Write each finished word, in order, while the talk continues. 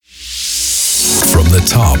the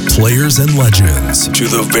top players and legends to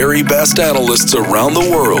the very best analysts around the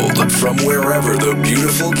world from wherever the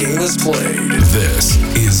beautiful game is played. This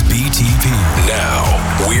is BTP. Now,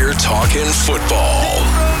 we're talking football.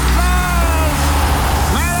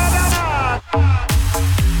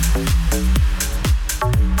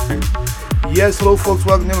 Yes, hello folks,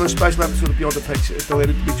 welcome to another special episode of Beyond the Pitch.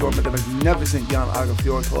 Delighted to be joined by the magnificent Jan Åge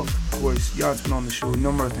Fjørtoft. Of course, Jan's been on the show a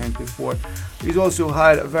number of times before. He's also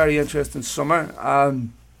had a very interesting summer.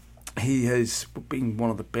 He has been one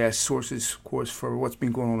of the best sources, of course, for what's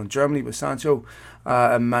been going on in Germany with Sancho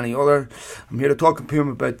and many other. I'm here to talk to him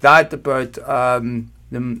about that, about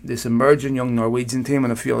this emerging young Norwegian team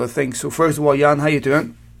and a few other things. So first of all, Jan, how you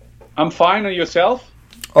doing? I'm fine, and yourself?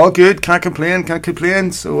 All good, can't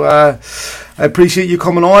complain. So I appreciate you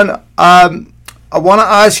coming on. I want to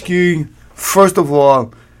ask you, first of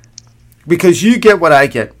all, because you get what I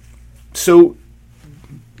get. So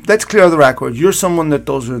let's clear the record. You're someone that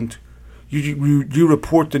doesn't, you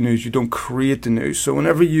report the news, you don't create the news. So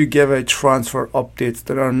whenever you give out transfer updates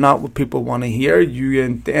that are not what people want to hear, you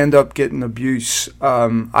end up getting abuse.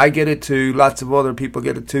 I get it too, lots of other people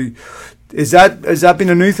get it too. Has that been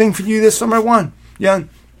a new thing for you this summer, Juan? Yeah.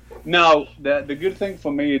 No, the good thing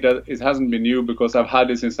for me that it hasn't been new because I've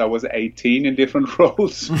had it since I was 18 in different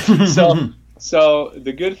roles. So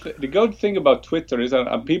the good thing about Twitter is,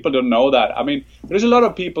 and people don't know that. I mean, there's a lot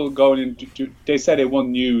of people going into. They say they want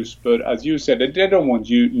news, but as you said, they don't want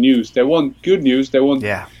news. They want good news. They want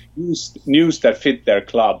news that fit their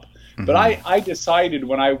club. Mm-hmm. But I decided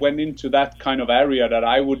when I went into that kind of area that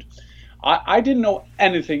I would. I didn't know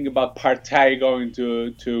anything about Partey going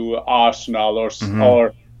to Arsenal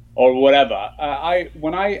or whatever.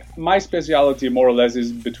 My speciality more or less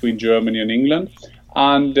is between Germany and England,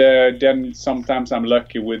 and then sometimes I'm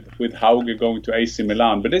lucky with Hauge going to AC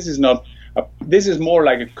Milan. But this is not. This is more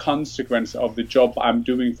like a consequence of the job I'm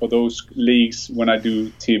doing for those leagues when I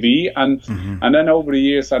do TV, and then over the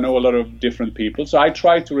years I know a lot of different people. So I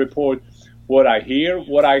try to report what I hear,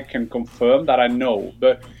 what I can confirm that I know,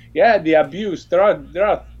 but. Yeah, the abuse. There are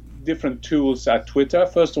different tools at Twitter.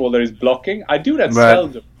 First of all, there is blocking. I do that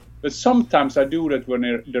seldom, but sometimes I do that when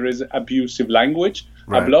there is abusive language.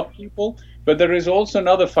 Right. I block people. But there is also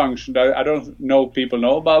another function that I don't know people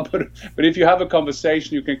know about. But if you have a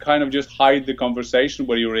conversation, you can kind of just hide the conversation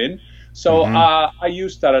where you're in. So I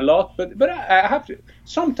use that a lot. But I have to.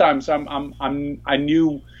 Sometimes I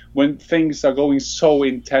knew when things are going so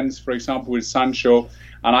intense. For example, with Sancho.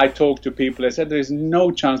 And I talked to people, they said there's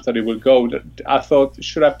no chance that it will go. I thought,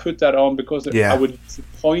 should I put that on? Because I would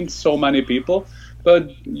disappoint so many people.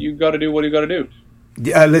 But you got to do what you got to do.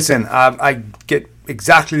 Yeah, listen, I get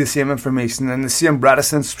exactly the same information and the same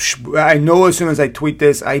reticence. I know as soon as I tweet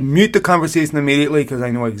this, I mute the conversation immediately because I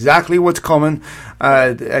know exactly what's coming.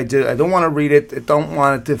 I don't want to read it. I don't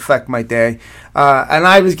want it to affect my day. And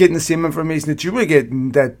I was getting the same information that you were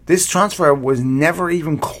getting, that this transfer was never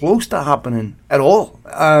even close to happening at all.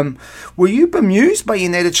 Were you bemused by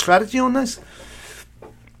United's strategy on this?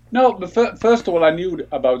 No, but first of all, I knew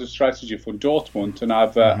about the strategy for Dortmund, and I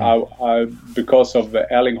because of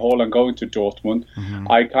Erling Haaland going to Dortmund,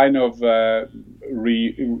 I kind of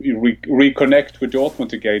reconnect with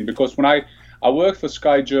Dortmund again, because when I worked for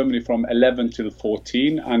Sky Germany from 11 till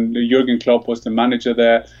 14, and Jurgen Klopp was the manager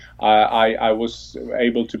there. I was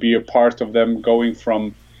able to be a part of them going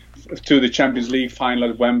to the Champions League final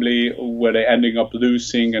at Wembley, where they ending up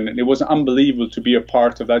losing, and it was unbelievable to be a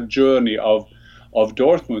part of that journey of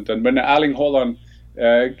Dortmund. And when Erling Haaland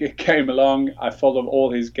came along, I followed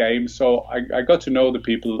all his games, so I got to know the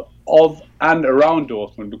people of and around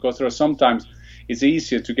Dortmund, because there are sometimes it's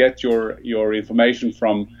easier to get your information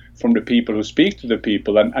from the people who speak to the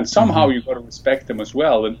people, and somehow you've got to respect them as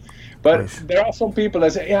well. But there are some people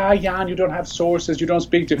that say, yeah, Jan, you don't have sources, you don't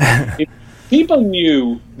speak to if people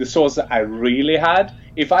knew the sources I really had,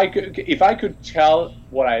 if I could tell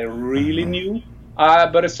what I really knew.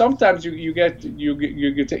 But sometimes you get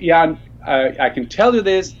yeah, I can tell you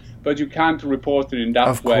this, but you can't report it in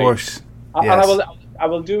that way. Of course, yes. And I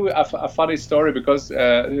will do a funny story, because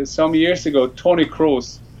some years ago Toni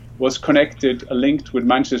Kroos was linked with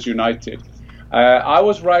Manchester United. I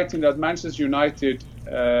was writing that Manchester United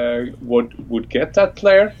would get that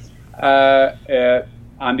player,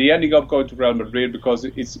 and he ended up going to Real Madrid, because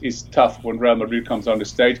it's tough when Real Madrid comes on the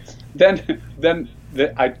stage. Then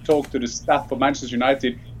I talked to the staff of Manchester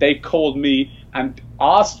United. They called me and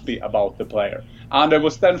asked me about the player. And it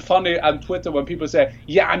was then funny on Twitter when people say,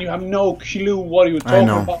 yeah, and you have no clue what you're talking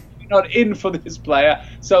about. You're not in for this player.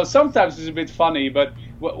 So sometimes it's a bit funny, but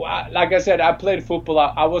like I said, I played football.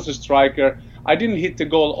 I was a striker. I didn't hit the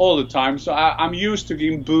goal all the time, so I'm used to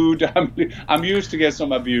getting booed. I'm used to get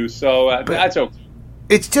some abuse, so that's okay.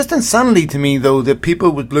 It's just insanity to me, though, that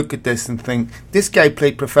people would look at this and think, this guy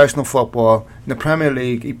played professional football in the Premier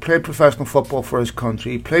League, he played professional football for his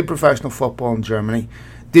country, he played professional football in Germany.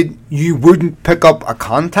 You wouldn't pick up a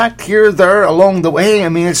contact here or there along the way? I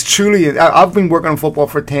mean, it's truly... I've been working on football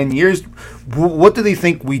for 10 years. What do they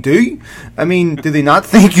think we do? I mean, do they not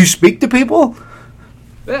think you speak to people?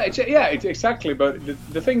 Yeah, exactly. But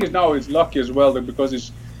the thing is now, it's lucky as well, that because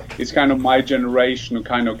it's kind of my generation to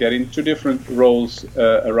kind of get into different roles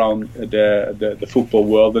around the football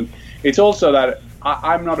world. And it's also that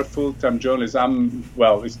I'm not a full-time journalist.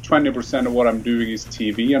 It's 20% of what I'm doing is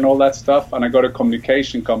TV and all that stuff. And I got a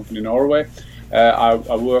communication company in Norway.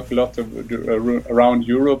 I work a lot around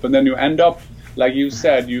Europe. And then you end up, like you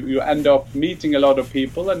said, you end up meeting a lot of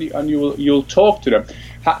people, and you'll talk to them.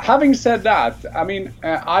 Having said that, I mean,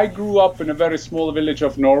 I grew up in a very small village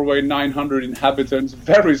of Norway, 900 inhabitants,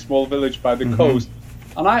 very small village by the coast.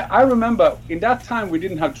 And I remember in that time we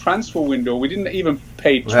didn't have transfer window. We didn't even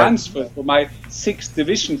pay transfer for my 6th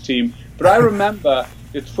division team. But I remember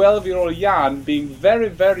the 12-year-old Jan being very,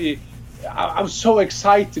 very... I was so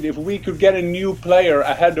excited if we could get a new player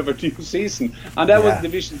ahead of a new season. And that was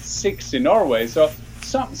Division 6 in Norway. So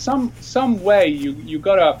some way you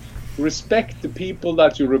gotta respect the people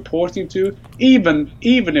that you're reporting to, even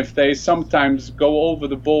if they sometimes go over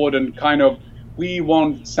the board and kind of, we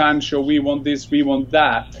want Sancho, we want this, we want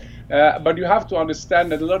that. But you have to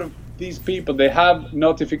understand that a lot of these people, they have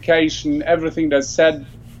notification, everything that's said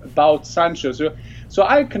about Sancho. So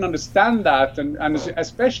I can understand that, and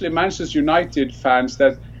especially Manchester United fans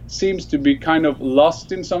that seems to be kind of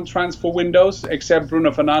lost in some transfer windows, except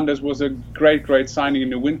Bruno Fernandes was a great signing in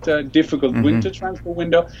the winter, difficult winter transfer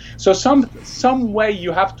window. So some way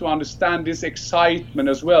you have to understand this excitement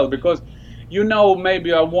as well, because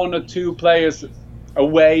maybe 1 or 2 players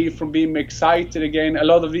away from being excited again. A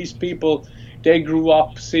lot of these people, they grew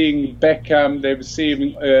up seeing Beckham, they were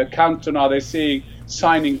seeing Cantona, they're seeing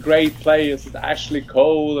signing great players, Ashley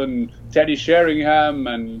Cole and Teddy Sheringham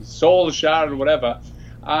and Solskjaer or whatever.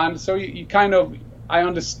 And so you kind of, I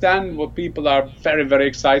understand what people are very, very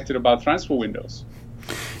excited about transfer windows.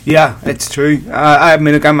 Yeah, it's true. I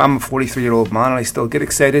mean, look, I'm a 43-year-old man and I still get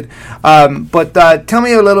excited. But tell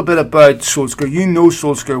me a little bit about Solskjaer. You know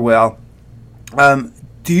Solskjaer well.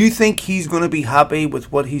 Do you think he's going to be happy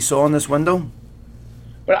with what he saw in this window?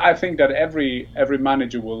 But I think that every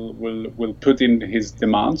manager will put in his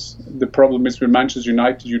demands. The problem is with Manchester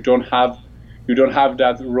United, you don't have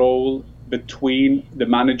that role between the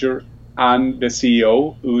manager and the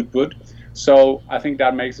CEO, Woodward. So I think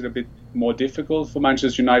that makes it a bit more difficult for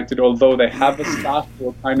Manchester United, although they have a staff who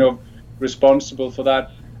are kind of responsible for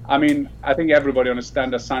that. I mean, I think everybody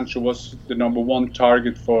understands that Sancho was the number 1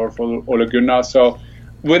 target for Ole Gunnar. So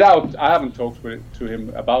I haven't talked to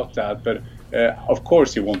him about that, but of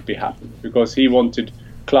course he won't be happy, because he wanted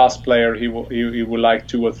class player. He would like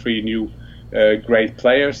 2 or 3 new great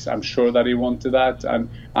players. I'm sure that he wanted that, and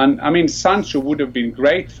I mean, Sancho would have been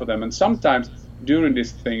great for them. And sometimes during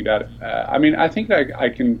this thing that I think that I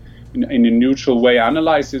can in a neutral way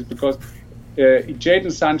analyze this, because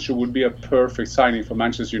Jadon Sancho would be a perfect signing for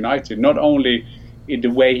Manchester United, not only in the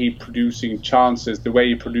way he producing chances, the way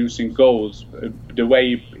he producing goals, the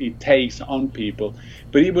way he takes on people,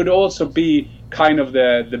 but he would also be kind of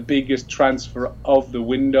the biggest transfer of the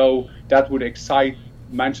window that would excite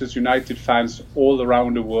Manchester United fans all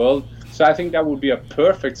around the world. So I think that would be a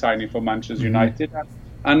perfect signing for Manchester United,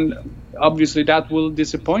 and obviously that will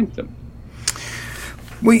disappoint them.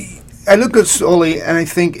 I look at Solly and I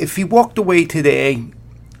think if he walked away today,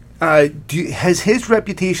 has his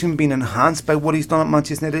reputation been enhanced by what he's done at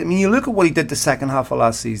Manchester United? I mean, you look at what he did the second half of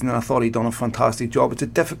last season, and I thought he'd done a fantastic job. It's a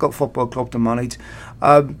difficult football club to manage.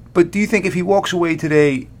 But do you think if he walks away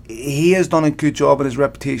today, he has done a good job and his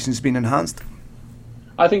reputation has been enhanced?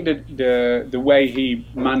 I think that the way he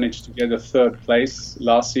managed to get a 3rd place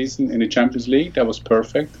last season in the Champions League, that was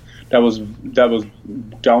perfect. That was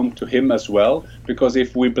down to him as well, because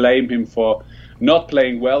if we blame him for not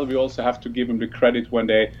playing well, we also have to give him the credit when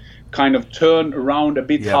they kind of turned around a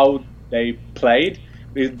bit how they played.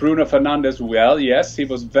 With Bruno Fernandes, well, yes, he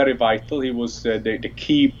was very vital. He was the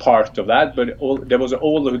key part of that, but there was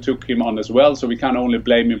Ole who took him on as well, so we can't only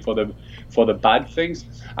blame him for the bad things.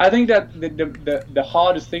 I think that the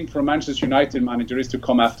hardest thing for a Manchester United manager is to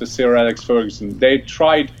come after Sir Alex Ferguson. They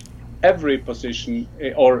tried every position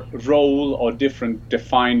or role or different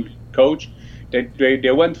defined coach.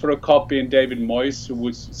 They went for a copy in David Moyes, who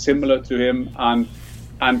was similar to him, and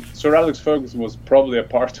and Sir Alex Ferguson was probably a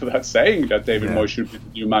part of that, saying that David Moyes should be the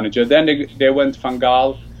new manager. Then they went Van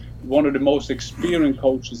Gaal, one of the most experienced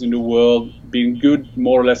coaches in the world, been good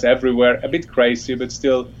more or less everywhere, a bit crazy, but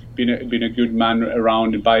still been a good man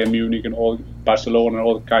around in Bayern Munich and all Barcelona and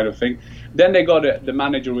all that kind of thing. Then they got the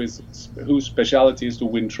manager whose speciality is to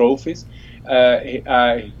win trophies.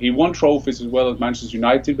 He won trophies as well as Manchester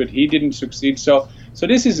United, but he didn't succeed. So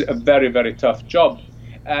this is a very, very tough job.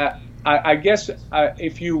 I guess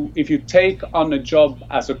if you take on a job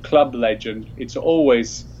as a club legend, it's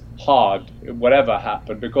always hard, whatever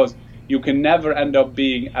happened, because you can never end up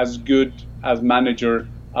being as good as manager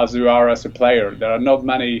as you are as a player. There are not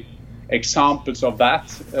many examples of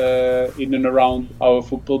that in and around our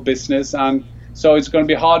football business, and so it's going to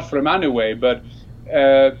be hard for him anyway. But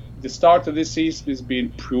the start of this season has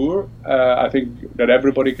been poor. I think that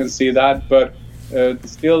everybody can see that, but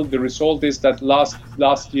still the result is that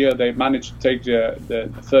last year they managed to take the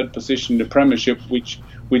third position in the Premiership, which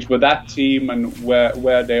were that team and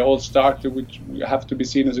where they all started, which have to be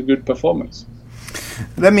seen as a good performance.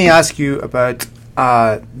 Let me ask you about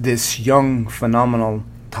this young, phenomenal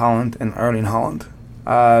talent in Erling Haaland,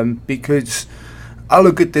 because I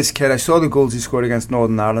look at this kid, I saw the goals he scored against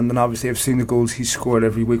Northern Ireland, and obviously I've seen the goals he scored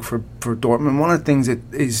every week for Dortmund. One of the things that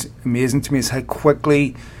is amazing to me is how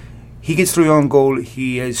quickly he gets through on goal.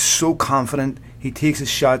 He is so confident, he takes his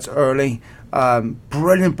shots early,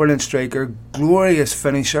 brilliant striker, glorious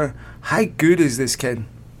finisher. How good is this kid?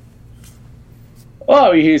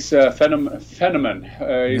 Oh, he's a phenomenon.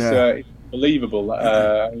 He's unbelievable.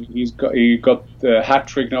 He got the hat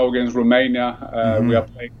trick now against Romania. We are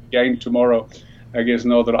playing a game tomorrow against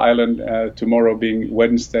Northern Ireland, tomorrow being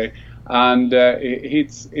Wednesday, and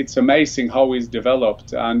it's amazing how he's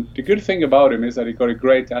developed. And the good thing about him is that he got a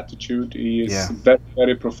great attitude. He is very,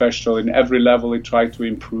 very professional in every level. He tried to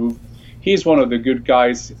improve. He's one of the good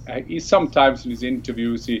guys. He sometimes in his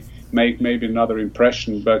interviews he make maybe another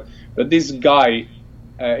impression, but this guy.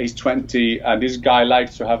 He's 20, and this guy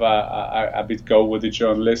likes to have a bit go with the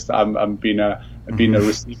journalist. I'm being a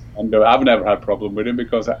receiver, and I've never had a problem with him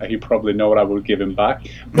because he probably know what I will give him back.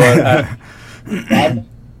 But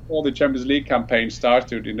all the Champions League campaign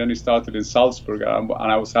started, and then he started in Salzburg, and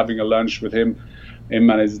I was having a lunch with him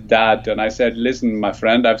and his dad, and I said, "Listen, my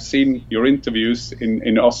friend, I've seen your interviews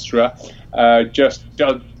in Austria. Just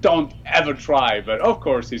don't ever try." But of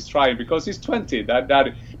course, he's trying because he's 20.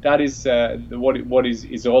 That is what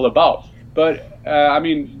is all about. But I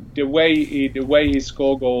mean, the way he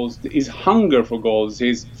score goals, his hunger for goals,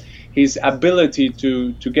 his ability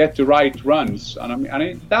to get the right runs, and I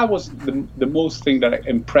mean that was the most thing that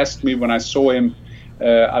impressed me when I saw him.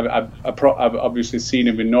 I've obviously seen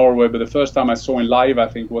him in Norway, but the first time I saw him live, I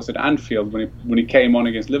think, was at Anfield when he came on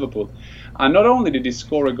against Liverpool. And not only did he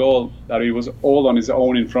score a goal that he was all on his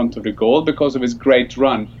own in front of the goal because of his great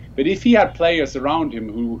run, but if he had players around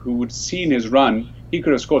him who would seen his run, he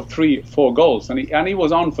could have scored 3-4 goals, and he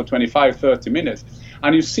was on for 25-30 minutes.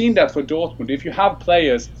 And you've seen that for Dortmund. If you have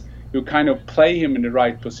players who kind of play him in the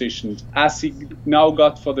right positions, as he now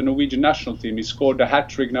got for the Norwegian national team. He scored the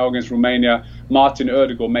hat-trick now against Romania. Martin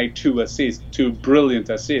Ødegaard made 2 assists, 2 brilliant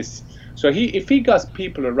assists. So if he got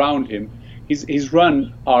people around him, his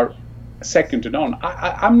run are second to none.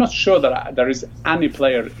 I'm not sure that there is any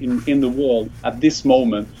player in the world at this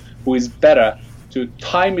moment who is better to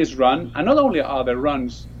time his run. And not only are the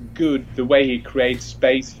runs good, the way he creates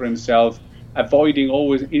space for himself, avoiding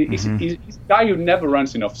always. He's a guy who never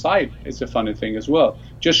runs in offside. It's a funny thing as well.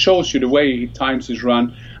 Just shows you the way he times his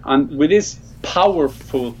run, and with this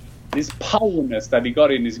powerness that he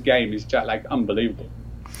got in his game is just like unbelievable.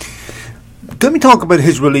 Let me talk about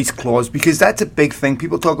his release clause, because that's a big thing.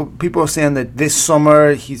 People are saying that this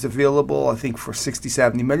summer he's available, I think, for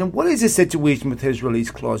 60-70 million. What is the situation with his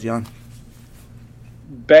release clause, Jan?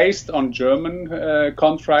 Based on German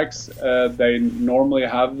contracts, they normally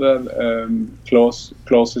have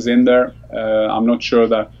clauses in there. I'm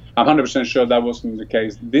 100% sure that wasn't the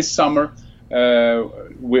case this summer.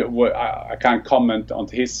 I can't comment on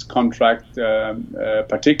his contract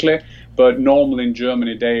particularly, but normally in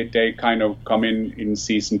Germany they kind of come in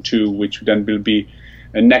season 2, which then will be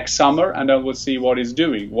next summer, and then we'll see what he's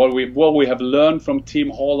doing. What we have learned from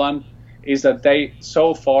Team Haaland is that they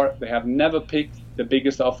have never picked the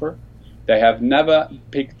biggest offer. They have never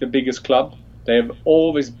picked the biggest club. They have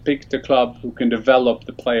always picked a club who can develop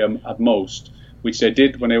the player at most, which they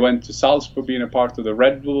did when they went to Salzburg, being a part of the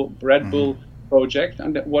Red Bull project,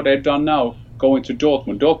 and what they've done now, going to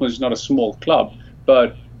Dortmund. Dortmund is not a small club,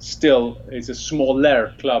 but still it's a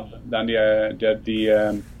smaller club than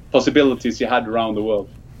the possibilities you had around the world.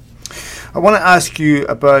 I want to ask you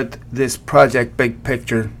about this project, Big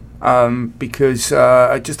Picture, because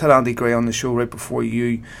I just had Andy Gray on the show right before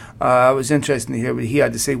you. It was interesting to hear what he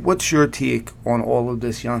had to say. What's your take on all of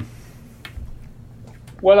this, Jan?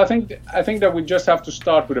 Well, I think that we just have to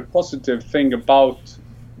start with a positive thing about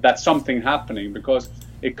that something happening, because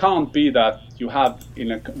it can't be that you have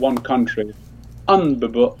in one country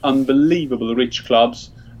unbelievable rich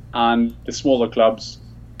clubs and the smaller clubs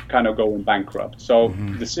kind of going bankrupt. So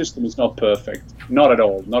the system is not perfect, not at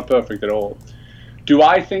all, not perfect at all. Do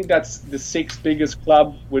I think that's the 6th biggest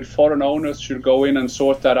club with foreign owners should go in and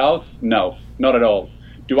sort that out? No, not at all.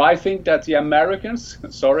 Do I think that the Americans,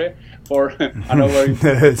 sorry for, I know where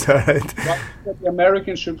it's all right. That the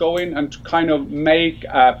Americans should go in and kind of make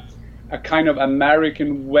a kind of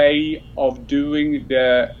American way of doing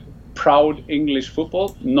the proud English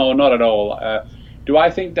football? No, not at all. Do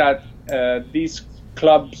I think that these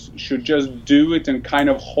clubs should just do it and kind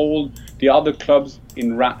of hold the other clubs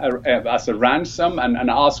in as a ransom and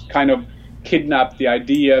ask, kind of kidnap the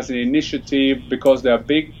ideas and initiative because they're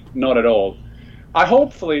big? Not at all.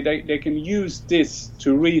 Hopefully they can use this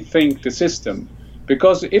to rethink the system,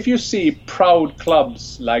 because if you see proud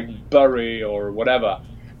clubs like Bury or whatever,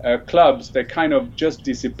 clubs that kind of just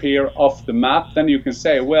disappear off the map, then you can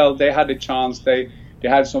say, well, they had a chance, they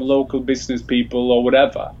had some local business people or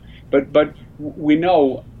whatever. But we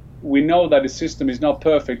know that the system is not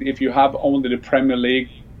perfect if you have only the Premier League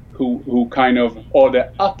who kind of, or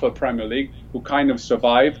the upper Premier League who kind of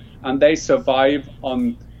survive, and they survive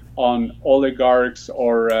on oligarchs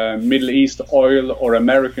or Middle East oil or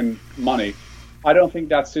American money. I don't think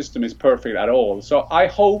that system is perfect at all. So I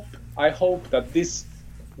hope that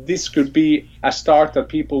this could be a start, that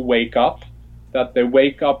people wake up, that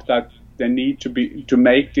they need to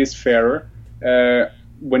make this fairer.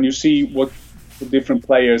 When you see what the different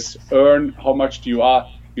players earn, how much you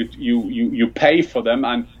pay for them,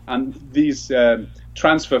 and these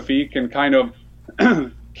transfer fee can kind of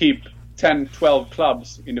keep 10, 12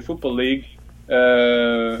 clubs in the football league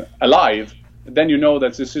alive, then you know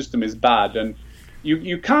that the system is bad, and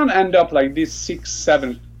you can't end up like these 6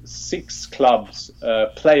 clubs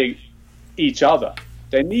play each other.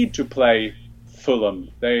 They need to play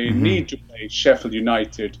Fulham. They need to play Sheffield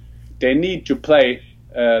United. They need to play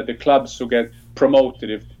the clubs who get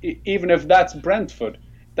promoted. Even if that's Brentford,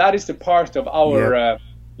 that is the part of our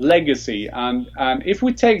legacy. And if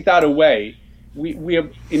we take that away, we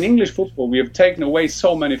have, in English football, we have taken away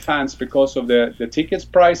so many fans because of the tickets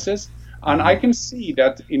prices. And I can see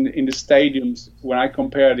that in the stadiums, when I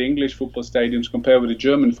compare the English football stadiums compared with the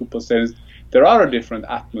German football stadiums, there are a different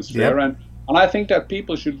atmosphere. And I think that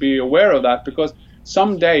people should be aware of that, because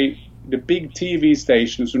someday the big TV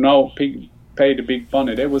stations who now pay the big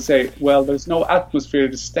money, they will say, well, there's no atmosphere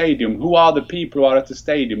at the stadium. Who are the people who are at the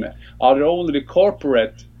stadium? Are they only the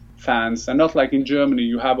corporate fans? And not like in Germany,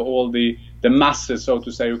 you have all the masses, so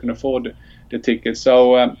to say, who can afford the tickets.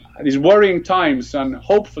 So these worrying times, and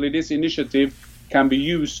hopefully this initiative can be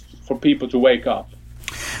used for people to wake up.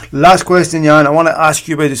 Last question, Jan. I want to ask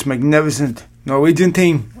you about this magnificent Norwegian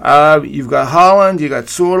team. You've got Haaland, you've got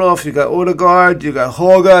Soloff, you've got Odegaard, you've got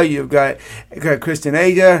Hauge, you've got Christian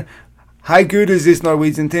Eiger. How good is this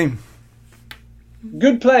Norwegian team?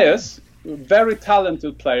 Good players, very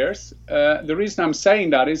talented players. The reason I'm saying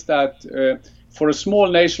that is that for a small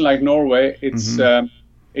nation like Norway,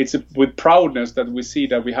 it's with proudness that we see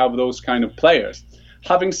that we have those kind of players.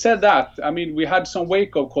 Having said that, I mean, we had some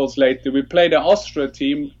wake-up calls lately. We played an Austrian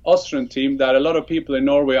team that a lot of people in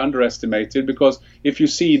Norway underestimated, because if you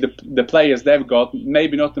see the players they've got,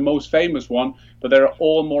 maybe not the most famous one, but they're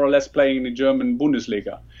all more or less playing in the German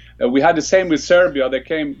Bundesliga. We had the same with Serbia.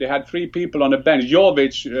 They had 3 people on the bench.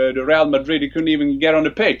 Jovic, the Real Madrid, he couldn't even get on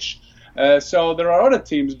the pitch. So there are other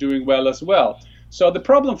teams doing well as well. So the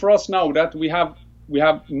problem for us now that we have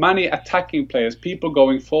many attacking players, people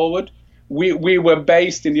going forward. We were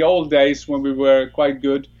based in the old days when we were quite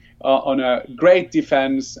good on a great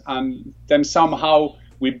defense, and then somehow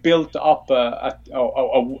we built up a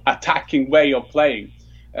attacking way of playing.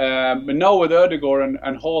 But now with Ødegaard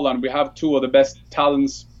and Haaland, we have 2 of the best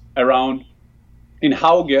talents around. In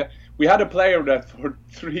Hauge, we had a player that for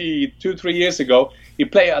 3 years ago, he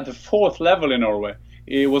played at the 4th level in Norway.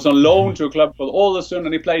 He was on loan to a club called Ålesund,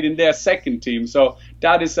 and he played in their 2nd team. So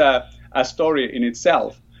that is a story in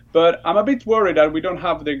itself. But I'm a bit worried that we don't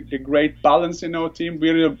have the great balance in our team.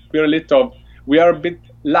 We are a bit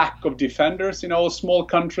lack of defenders in our small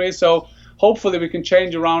country. So hopefully we can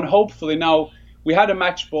change around. Hopefully now, we had a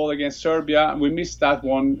match ball against Serbia, and we missed that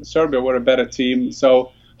one. Serbia were a better team.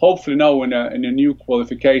 So hopefully now in a new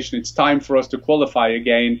qualification, it's time for us to qualify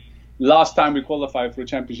again. Last time we qualified for a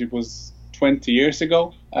championship was 20 years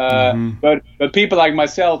ago. But people like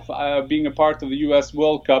myself, being a part of the US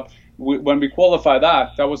World Cup, when we qualified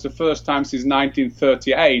that was the first time since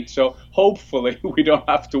 1938. So hopefully we don't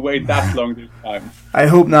have to wait that long this time. I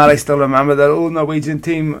hope not. I still remember that old Norwegian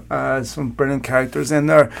team. Some brilliant characters in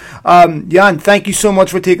there. Jan, thank you so much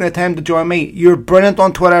for taking the time to join me. You're brilliant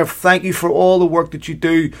on Twitter. Thank you for all the work that you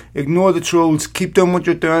do. Ignore the trolls. Keep doing what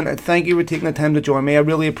you're doing. And thank you for taking the time to join me. I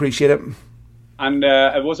really appreciate it. And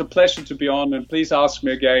it was a pleasure to be on, and please ask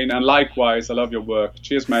me again. And likewise, I love your work.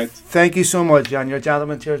 Cheers, mate. Thank you so much, Jan. You're a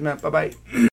gentleman. Cheers, mate. Bye-bye.